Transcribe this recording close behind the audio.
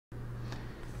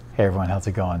Hey everyone, how's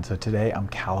it going? So today I'm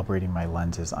calibrating my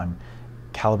lenses. I'm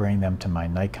calibrating them to my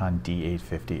Nikon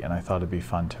D850, and I thought it'd be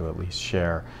fun to at least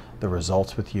share the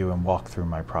results with you and walk through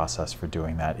my process for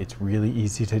doing that. It's really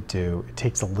easy to do. It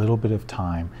takes a little bit of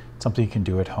time. It's something you can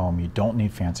do at home. You don't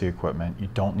need fancy equipment. You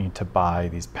don't need to buy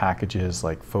these packages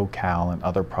like Focal and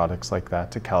other products like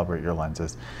that to calibrate your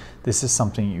lenses. This is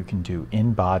something you can do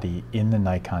in body in the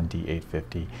Nikon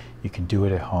D850. You can do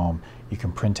it at home. You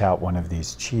can print out one of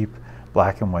these cheap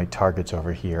black and white targets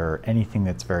over here, or anything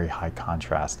that's very high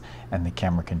contrast, and the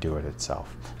camera can do it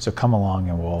itself. So come along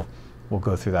and we'll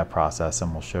go through that process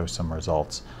and we'll show some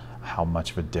results, how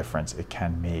much of a difference it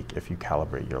can make if you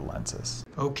calibrate your lenses.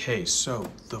 Okay, so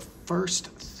the first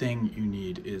thing you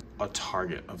need is a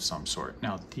target of some sort.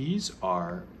 Now these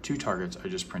are two targets I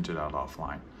just printed out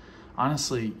offline.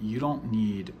 Honestly, you don't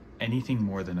need anything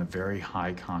more than a very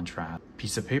high contrast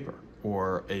piece of paper,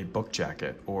 or a book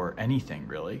jacket, or anything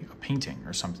really, a painting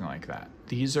or something like that.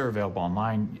 These are available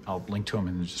online. I'll link to them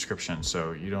in the description,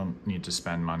 so you don't need to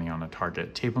spend money on a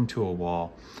target. Tape them to a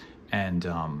wall and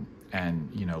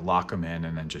you know, lock them in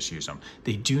and then just use them.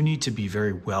 They do need to be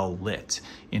very well lit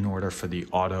in order for the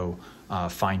auto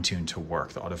fine tune to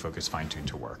work, the autofocus fine tune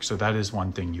to work. So that is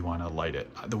one thing you want to light it.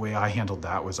 The way I handled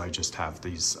that was I just have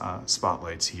these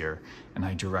spotlights here, and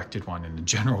I directed one in the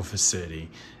general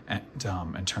vicinity and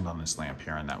turned on this lamp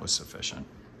here, and that was sufficient.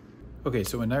 Okay,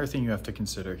 so another thing you have to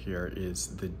consider here is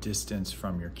the distance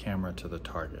from your camera to the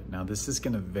target. Now this is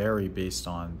going to vary based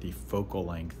on the focal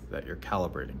length that you're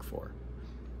calibrating for.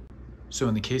 So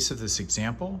in the case of this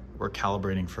example, we're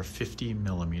calibrating for 50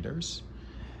 millimeters,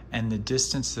 and the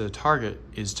distance to the target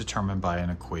is determined by an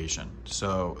equation.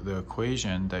 So the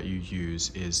equation that you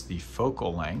use is the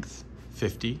focal length,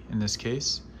 50 in this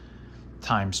case,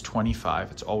 times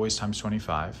 25. It's always times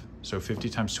 25. So 50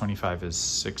 times 25 is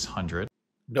 600.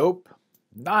 Nope,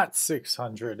 not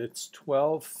 600, it's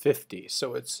 1250.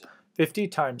 So it's 50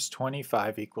 times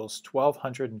 25 equals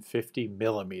 1250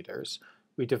 millimeters.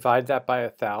 We divide that by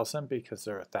 1,000 because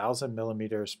there are 1,000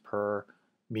 millimeters per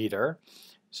meter.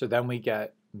 So then we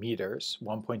get meters,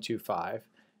 1.25.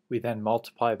 We then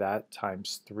multiply that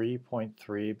times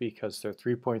 3.3 because they're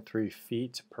 3.3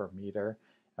 feet per meter,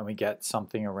 and we get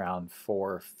something around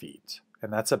 4 feet.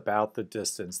 And that's about the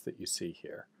distance that you see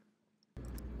here.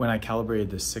 When I calibrated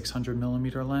this 600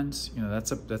 millimeter lens, you know,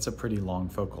 that's a pretty long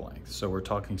focal length. So we're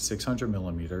talking 600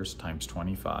 millimeters times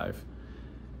 25,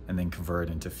 and then convert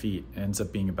it into feet. It ends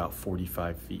up being about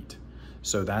 45 feet.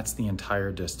 So that's the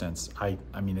entire distance. I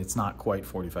mean, it's not quite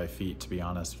 45 feet, to be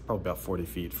honest. It's probably about 40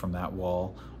 feet from that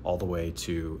wall all the way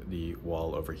to the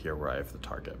wall over here where I have the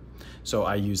target. So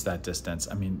I use that distance.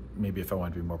 I mean, maybe if I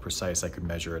want to be more precise, I could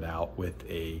measure it out with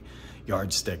a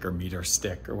yardstick or meter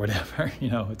stick or whatever,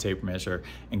 you know, a tape measure,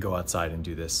 and go outside and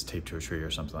do this tape to a tree or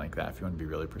something like that if you want to be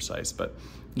really precise. But,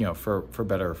 you know, for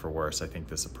better or for worse, I think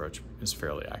this approach is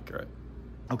fairly accurate.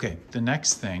 Okay, the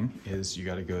next thing is you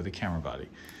got to go to the camera body.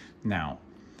 Now,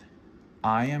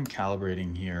 I am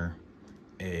calibrating here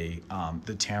the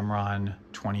Tamron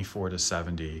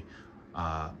 24-70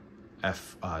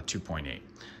 f 2.8.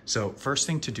 So first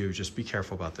thing to do, just be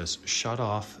careful about this. Shut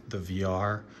off the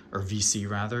VR, or VC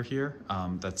rather here.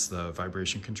 That's the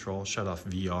vibration control. Shut off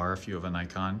VR if you have a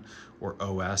Nikon, or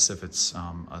OS if it's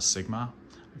a Sigma.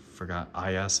 I forgot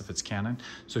IS if it's Canon.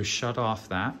 So shut off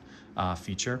that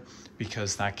feature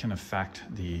because that can affect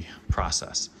the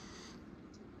process.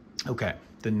 Okay,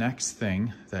 the next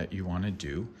thing that you want to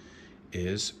do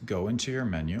is go into your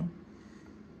menu,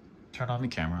 turn on the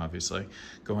camera obviously,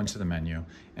 go into the menu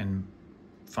and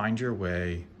find your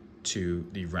way to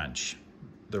the wrench.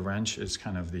 The wrench is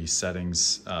kind of the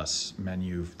settings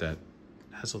menu that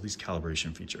has all these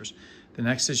calibration features. The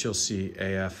next is you'll see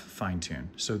AF Fine Tune.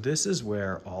 So this is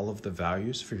where all of the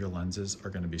values for your lenses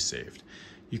are going to be saved.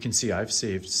 You can see I've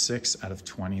saved 6 out of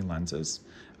 20 lenses,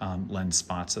 lens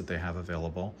spots that they have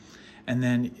available. And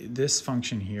then this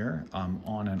function here,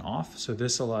 on and off. So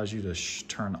this allows you to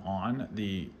turn on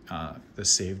the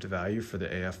saved value for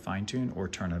the AF Fine Tune or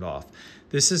turn it off.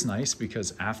 This is nice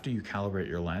because after you calibrate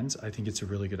your lens, I think it's a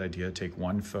really good idea to take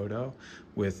one photo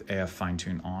with AF Fine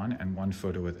Tune on and one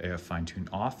photo with AF Fine Tune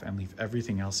off and leave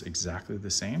everything else exactly the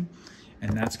same.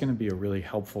 And that's going to be a really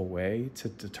helpful way to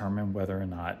determine whether or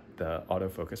not the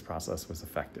autofocus process was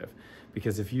effective.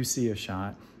 Because if you see a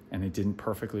shot and it didn't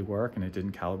perfectly work and it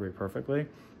didn't calibrate perfectly,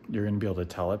 you're going to be able to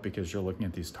tell it because you're looking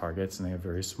at these targets and they have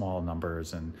very small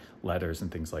numbers and letters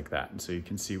and things like that. And so you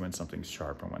can see when something's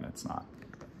sharp and when it's not.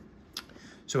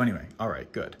 So anyway, all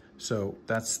right, good. So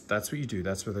that's what you do.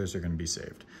 That's where those are going to be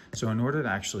saved. So in order to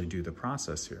actually do the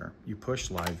process here, you push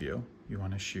live view. You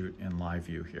want to shoot in live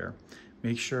view here.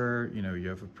 make sure you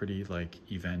have a pretty like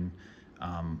even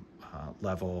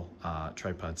level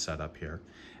tripod setup here,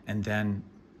 and then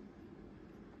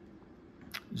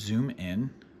zoom in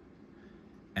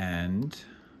and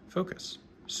focus.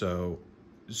 So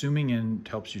zooming in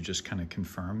helps you just kind of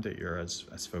confirm that you're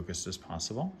as focused as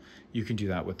possible. You can do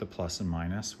that with the plus and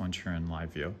minus once you're in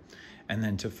live view. And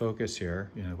then to focus here,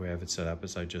 the way I have it set up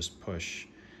is I just push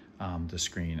the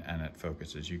screen and it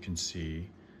focuses. You can see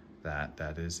that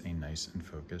that is a nice and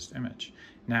focused image.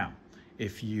 Now,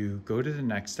 if you go to the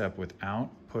next step without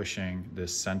pushing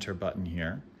this center button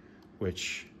here,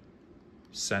 which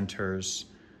centers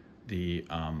the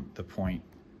point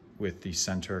with the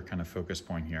center kind of focus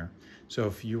point here. So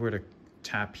if you were to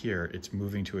tap here, it's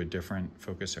moving to a different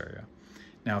focus area.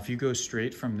 Now, if you go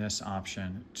straight from this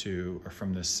option or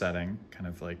from this setting, kind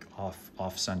of like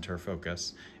off center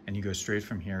focus, and you go straight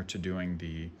from here to doing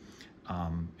the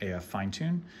AF Fine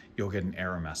Tune, you'll get an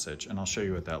error message, and I'll show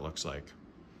you what that looks like.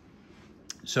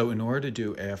 So in order to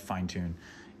do AF Fine Tune,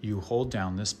 you hold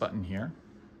down this button here,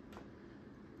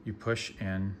 you push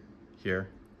in here,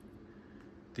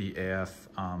 the AF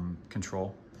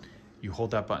control. You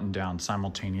hold that button down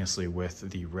simultaneously with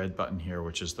the red button here,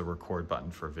 which is the record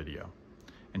button for video.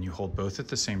 And you hold both at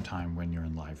the same time when you're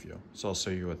in live view. So I'll show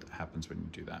you what happens when you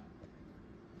do that.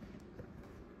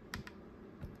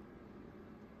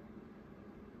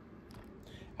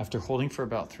 After holding for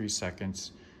about 3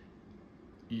 seconds,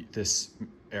 this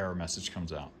error message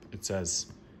comes out. It says,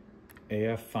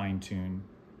 AF Fine Tune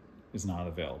is not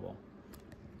available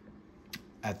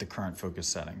at the current focus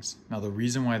settings. Now, the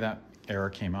reason why that error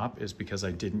came up is because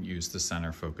I didn't use the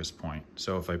center focus point.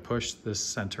 So if I push this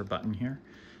center button here,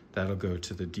 that'll go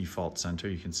to the default center.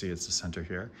 You can see it's the center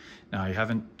here. Now, I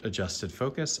haven't adjusted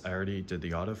focus. I already did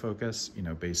the autofocus,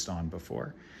 based on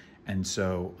before. And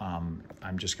so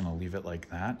I'm just gonna leave it like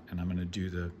that, and I'm gonna do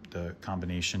the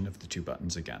combination of the two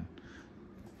buttons again.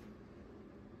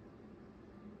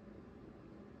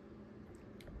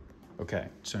 Okay,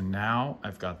 so now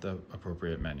I've got the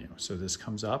appropriate menu. So this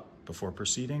comes up before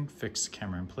proceeding, fix the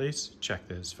camera in place, check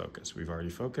this focus. We've already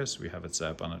focused, we have it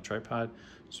set up on a tripod,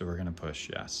 so we're gonna push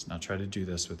yes. Now try to do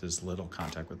this with as little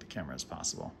contact with the camera as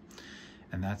possible.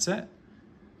 And that's it.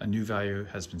 A new value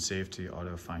has been saved to the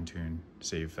Auto Fine Tune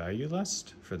Save Value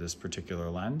list for this particular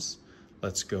lens.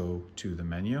 Let's go to the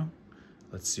menu.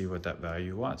 Let's see what that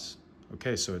value was.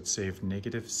 Okay, so it saved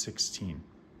 -16.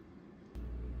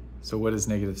 So what does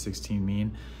 -16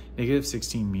 mean?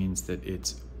 -16 means that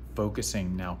it's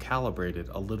focusing now calibrated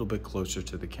a little bit closer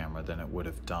to the camera than it would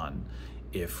have done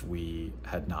if we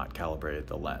had not calibrated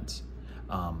the lens.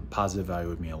 Positive value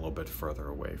would mean a little bit further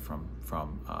away from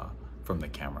the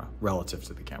camera, relative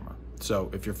to the camera. So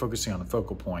if you're focusing on a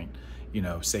focal point,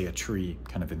 say a tree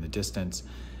kind of in the distance,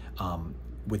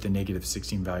 with the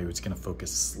 -16 value, it's going to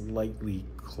focus slightly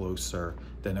closer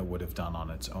than it would have done on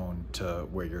its own to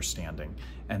where you're standing.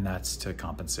 And that's to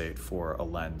compensate for a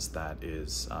lens that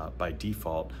is, by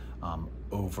default,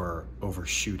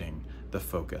 overshooting the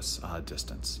focus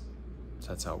distance. So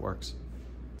that's how it works.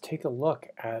 Take a look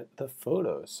at the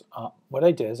photos. What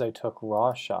I did is I took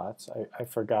raw shots. I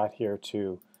forgot here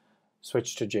to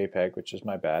switch to JPEG, which is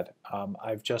my bad.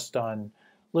 I've just done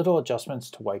little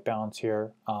adjustments to white balance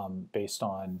here based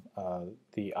on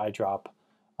the eyedrop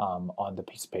on the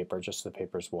piece of paper, just so the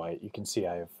paper's white. You can see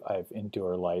I have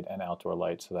indoor light and outdoor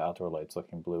light, so the outdoor light's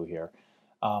looking blue here.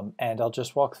 And I'll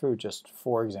just walk through just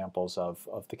 4 examples of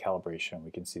the calibration. We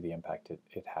can see the impact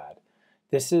it had.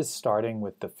 This is starting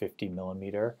with the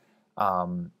 50mm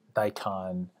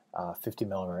Nikon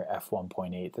 50mm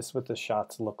f1.8. This is what the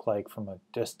shots look like from a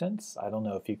distance. I don't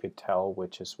know if you could tell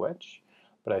which is which,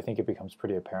 but I think it becomes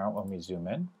pretty apparent when we zoom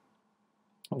in.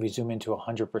 When we zoom into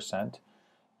 100%,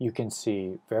 you can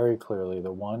see very clearly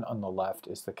the one on the left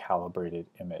is the calibrated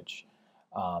image.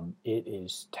 It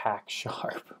is tack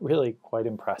sharp, really quite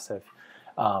impressive.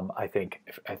 I think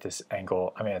at this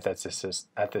angle,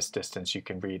 at this distance, you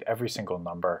can read every single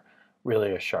number.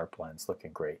 Really a sharp lens,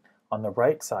 looking great. On the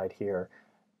right side here,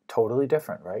 totally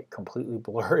different, right? Completely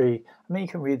blurry. You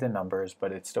can read the numbers,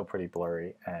 but it's still pretty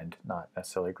blurry and not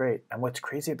necessarily great. And what's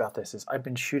crazy about this is I've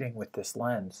been shooting with this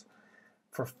lens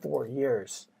for 4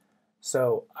 years.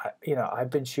 So,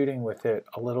 I've been shooting with it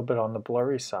a little bit on the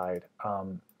blurry side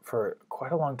for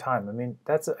quite a long time.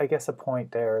 That's, I guess, a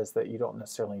point there is that you don't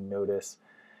necessarily notice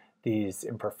these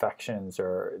imperfections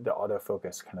or the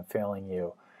autofocus kind of failing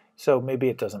you. So maybe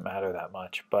it doesn't matter that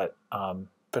much, but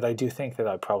I do think that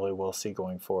I probably will see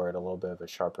going forward a little bit of a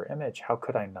sharper image. How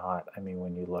could I not?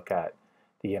 When you look at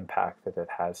the impact that it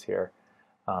has here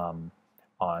on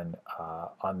on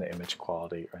the image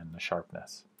quality and the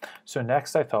sharpness. So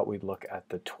next I thought we'd look at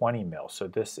the 20 mil. So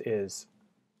this is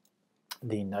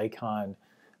the Nikon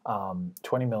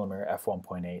 20 millimeter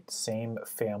f1.8, same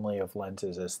family of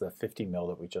lenses as the 50 mil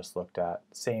that we just looked at.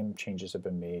 Same changes have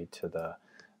been made to the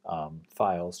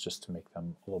files just to make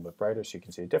them a little bit brighter so you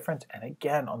can see the difference. And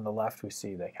again, on the left we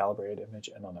see the calibrated image,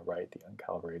 and on the right the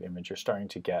uncalibrated image. You're starting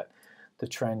to get the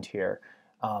trend here.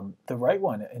 The right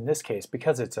one in this case,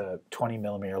 because it's a 20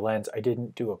 millimeter lens, I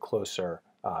didn't do a closer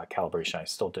calibration. I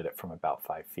still did it from about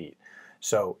 5 feet.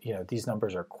 So these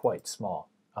numbers are quite small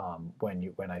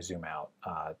when I zoom out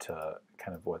to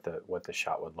kind of what the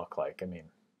shot would look like. I mean,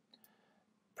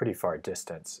 pretty far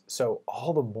distance. So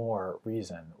all the more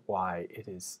reason why it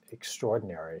is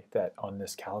extraordinary that on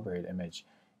this calibrated image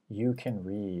you can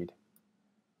read.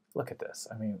 Look at this.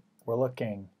 I mean, we're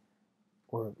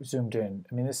zoomed in.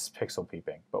 I mean, this is pixel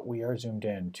peeping, but we are zoomed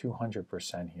in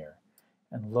 200% here.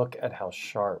 And look at how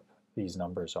sharp these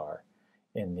numbers are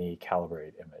in the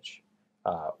calibrated image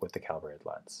with the calibrated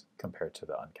lens compared to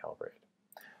the uncalibrated.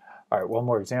 All right, one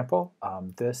more example.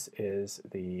 This is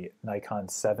the Nikon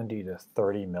 70 to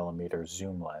 30 millimeter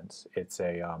zoom lens. It's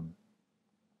a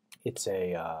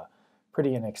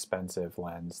pretty inexpensive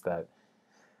lens that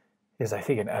is, I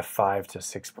think, an f5 to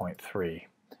 6.3.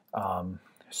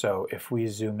 So if we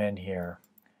zoom in here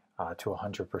to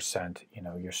 100%,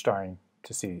 you're starting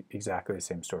to see exactly the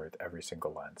same story with every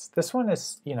single lens. This one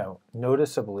is,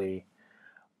 noticeably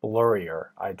blurrier,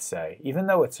 I'd say. Even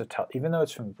though it's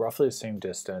from roughly the same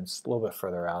distance, a little bit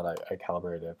further out, I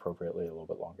calibrated it appropriately, a little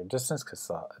bit longer distance because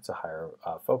it's a higher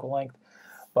focal length.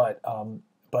 But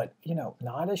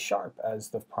not as sharp as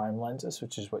the prime lenses,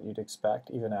 which is what you'd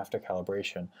expect even after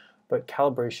calibration. But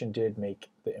calibration did make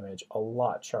the image a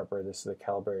lot sharper. This is the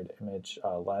calibrated image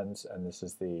lens, and this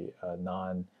is the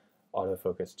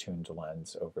non-autofocus tuned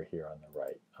lens over here on the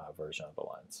right version of the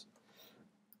lens.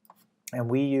 And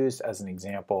we used as an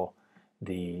example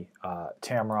the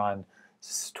Tamron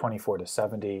 24 to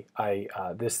 70.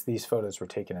 These photos were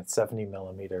taken at 70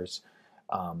 millimeters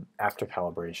after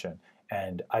calibration,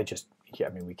 and I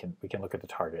mean, we can look at the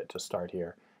target to start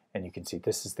here, and you can see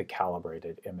this is the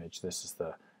calibrated image. This is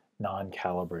the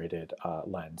non-calibrated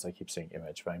lens. I keep saying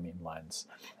image, but I mean lens.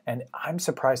 And I'm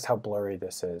surprised how blurry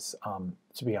this is,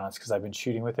 to be honest, because I've been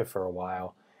shooting with it for a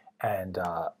while, and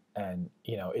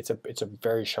it's a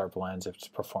very sharp lens. It's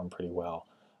performed pretty well,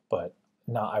 but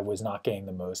I was not getting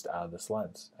the most out of this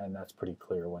lens, and that's pretty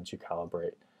clear once you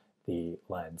calibrate the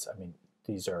lens. I mean,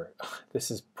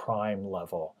 this is prime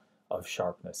level of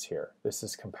sharpness here. This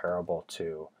is comparable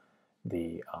to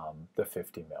the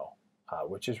 50 mil,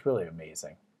 which is really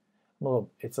amazing.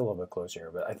 It's a little bit closer here,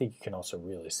 but I think you can also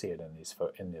really see it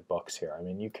in the books here. I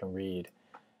mean, you can read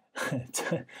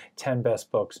 10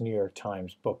 best books, New York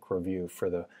Times book review for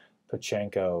the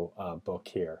Pachenko book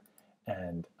here,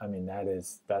 and I mean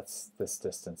that's this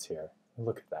distance here.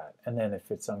 Look at that. And then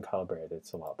if it's uncalibrated,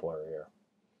 it's a lot blurrier.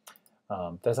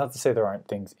 That's not to say there aren't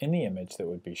things in the image that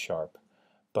would be sharp,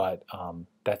 but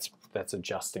that's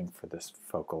adjusting for this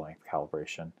focal length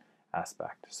calibration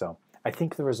aspect. So I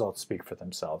think the results speak for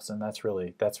themselves, and that's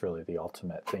really the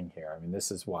ultimate thing here. I mean,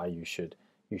 this is why you should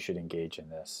engage in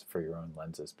this for your own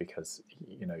lenses, because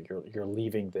you're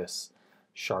leaving this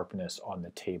sharpness on the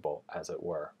table, as it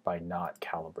were, by not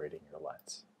calibrating your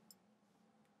lens.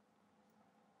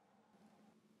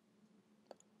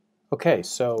 Okay,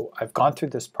 so I've gone through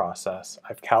this process.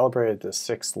 I've calibrated the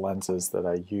 6 lenses that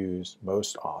I use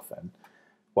most often.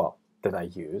 Well, that I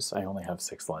use. I only have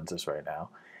 6 lenses right now.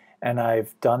 And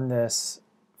I've done this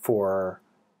for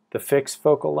the fixed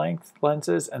focal length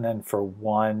lenses, and then for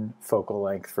one focal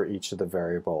length for each of the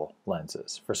variable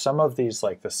lenses. For some of these,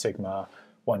 like the Sigma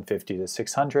 150 to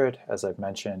 600, as I've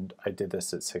mentioned, I did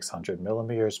this at 600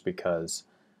 millimeters because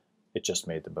it just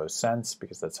made the most sense,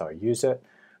 because that's how I use it.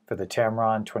 For the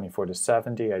Tamron 24 to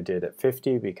 70, I did at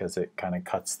 50 because it kind of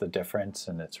cuts the difference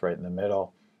and it's right in the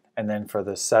middle. And then for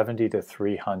the 70 to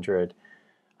 300,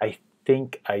 I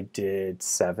think I did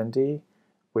 70,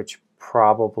 which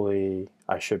probably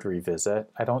I should revisit.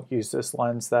 I don't use this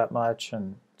lens that much,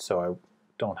 and so I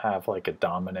don't have like a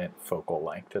dominant focal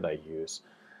length that I use.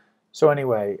 So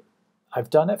anyway, I've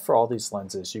done it for all these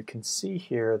lenses. You can see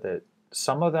here that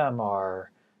some of them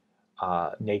are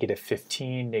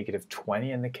 -15,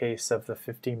 -20 in the case of the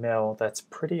 50 mil. That's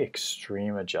pretty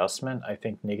extreme adjustment. I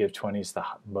think -20 is the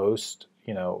most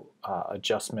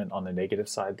adjustment on the negative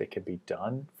side that could be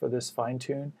done for this fine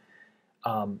tune.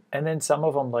 And then some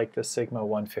of them, like the Sigma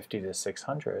 150 to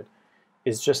 600,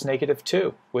 is just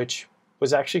 -2, which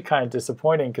was actually kind of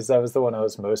disappointing because that was the one I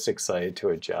was most excited to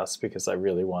adjust, because I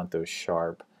really want those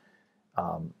sharp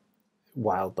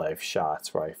wildlife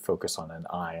shots where I focus on an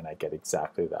eye and I get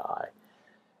exactly the eye.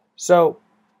 So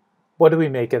what do we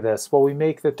make of this? Well, we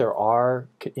make that there are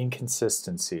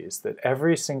inconsistencies, that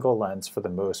every single lens for the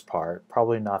most part,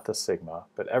 probably not the Sigma,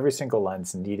 but every single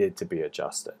lens needed to be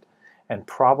adjusted. And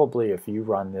probably if you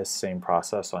run this same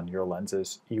process on your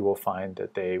lenses, you will find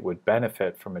that they would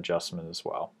benefit from adjustment as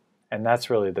well. And that's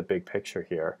really the big picture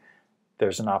here.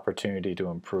 There's an opportunity to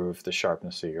improve the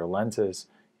sharpness of your lenses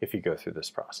if you go through this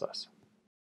process.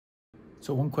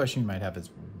 So one question you might have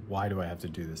is, why do I have to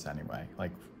do this anyway?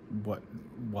 Like,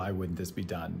 why wouldn't this be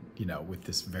done, with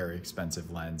this very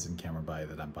expensive lens and camera body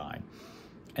that I'm buying?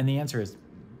 And the answer is,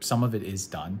 some of it is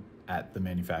done at the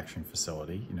manufacturing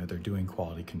facility. They're doing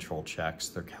quality control checks.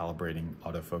 They're calibrating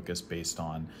autofocus based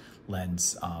on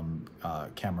lens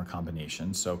camera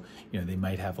combinations. So, they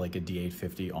might have like a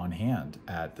D850 on hand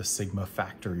at the Sigma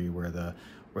factory where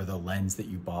the lens that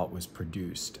you bought was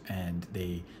produced, and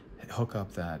they hook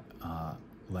up that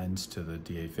lens to the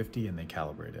D850 and they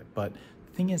calibrate it. But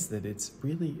the thing is that it's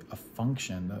really a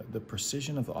function. The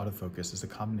precision of the autofocus is a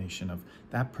combination of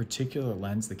that particular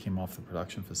lens that came off the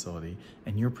production facility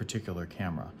and your particular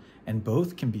camera. And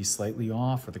both can be slightly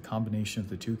off, or the combination of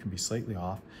the two can be slightly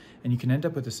off. And you can end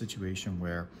up with a situation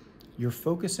where you're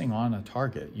focusing on a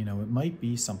target. It might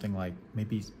be something like,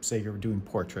 maybe say you're doing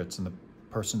portraits and the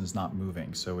person is not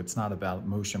moving, so it's not about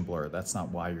motion blur. That's not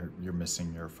why you're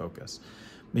missing your focus.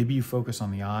 Maybe you focus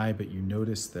on the eye, but you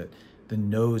notice that the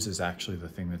nose is actually the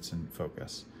thing that's in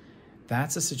focus.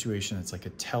 That's a situation that's like a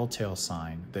telltale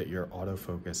sign that your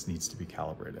autofocus needs to be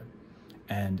calibrated.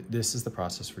 And this is the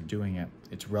process for doing it.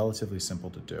 It's relatively simple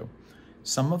to do.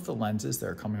 Some of the lenses that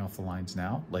are coming off the lines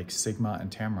now, like Sigma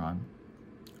and Tamron,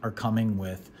 are coming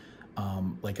with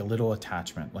like a little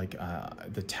attachment, like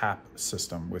the tap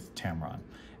system with Tamron.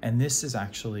 And this is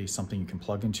actually something you can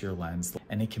plug into your lens,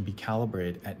 and it can be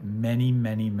calibrated at many,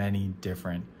 many, many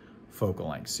different focal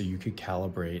lengths. So you could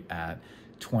calibrate at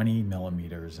 20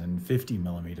 millimeters and 50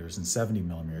 millimeters and 70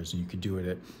 millimeters, and you could do it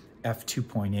at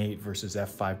f2.8 versus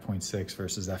f5.6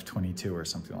 versus f22 or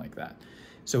something like that.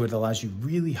 So it allows you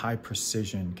really high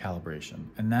precision calibration,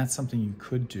 and that's something you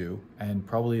could do and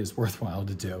probably is worthwhile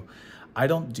to do. I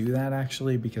don't do that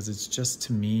actually, because it's just,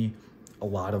 to me, a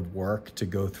lot of work to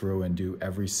go through and do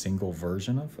every single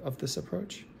version of this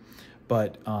approach.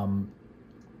 But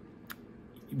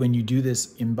when you do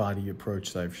this in-body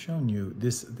approach that I've shown you,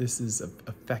 this is an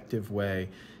effective way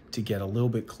to get a little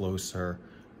bit closer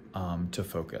to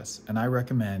focus. And I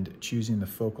recommend choosing the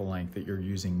focal length that you're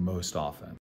using most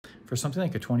often. For something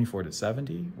like a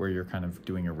 24-70, where you're kind of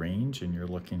doing a range and you're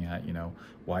looking at,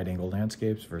 wide angle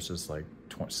landscapes versus like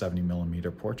 70 millimeter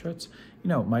portraits,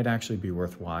 it might actually be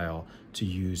worthwhile to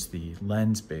use the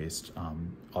lens-based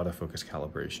autofocus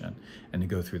calibration and to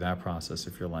go through that process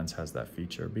if your lens has that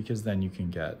feature, because then you can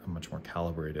get a much more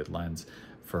calibrated lens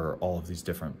for all of these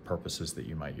different purposes that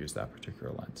you might use that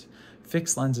particular lens.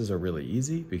 Fixed lenses are really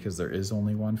easy because there is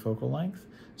only one focal length.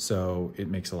 So it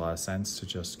makes a lot of sense to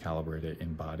just calibrate it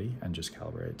in body and just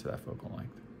calibrate it to that focal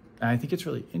length. And I think it's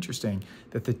really interesting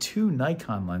that the two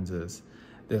Nikon lenses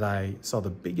that I saw the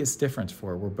biggest difference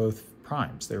for were both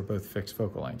primes. They were both fixed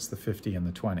focal lengths, the 50 and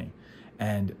the 20.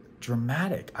 And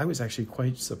dramatic, I was actually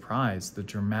quite surprised the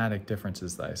dramatic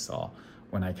differences that I saw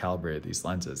when I calibrated these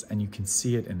lenses. And you can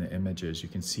see it in the images. You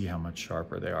can see how much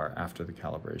sharper they are after the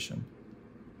calibration.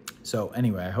 So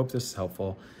anyway, I hope this is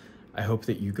helpful. I hope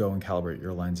that you go and calibrate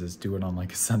your lenses. Do it on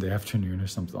like a Sunday afternoon or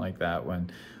something like that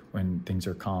when things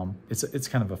are calm. It's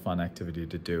kind of a fun activity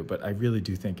to do, but I really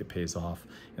do think it pays off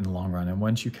in the long run. And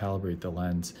once you calibrate the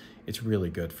lens, it's really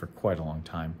good for quite a long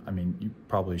time. I mean, you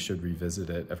probably should revisit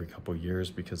it every couple of years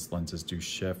because lenses do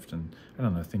shift, and I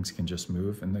don't know, things can just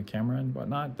move in the camera and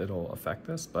whatnot that'll affect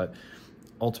this. But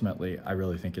ultimately, I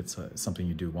really think it's something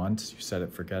you do once, you set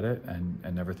it, forget it,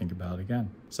 and never think about it again.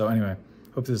 So anyway,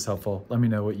 hope this is helpful. Let me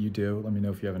know what you do. Let me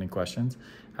know if you have any questions.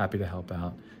 Happy to help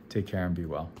out. Take care and be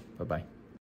well. Bye-bye.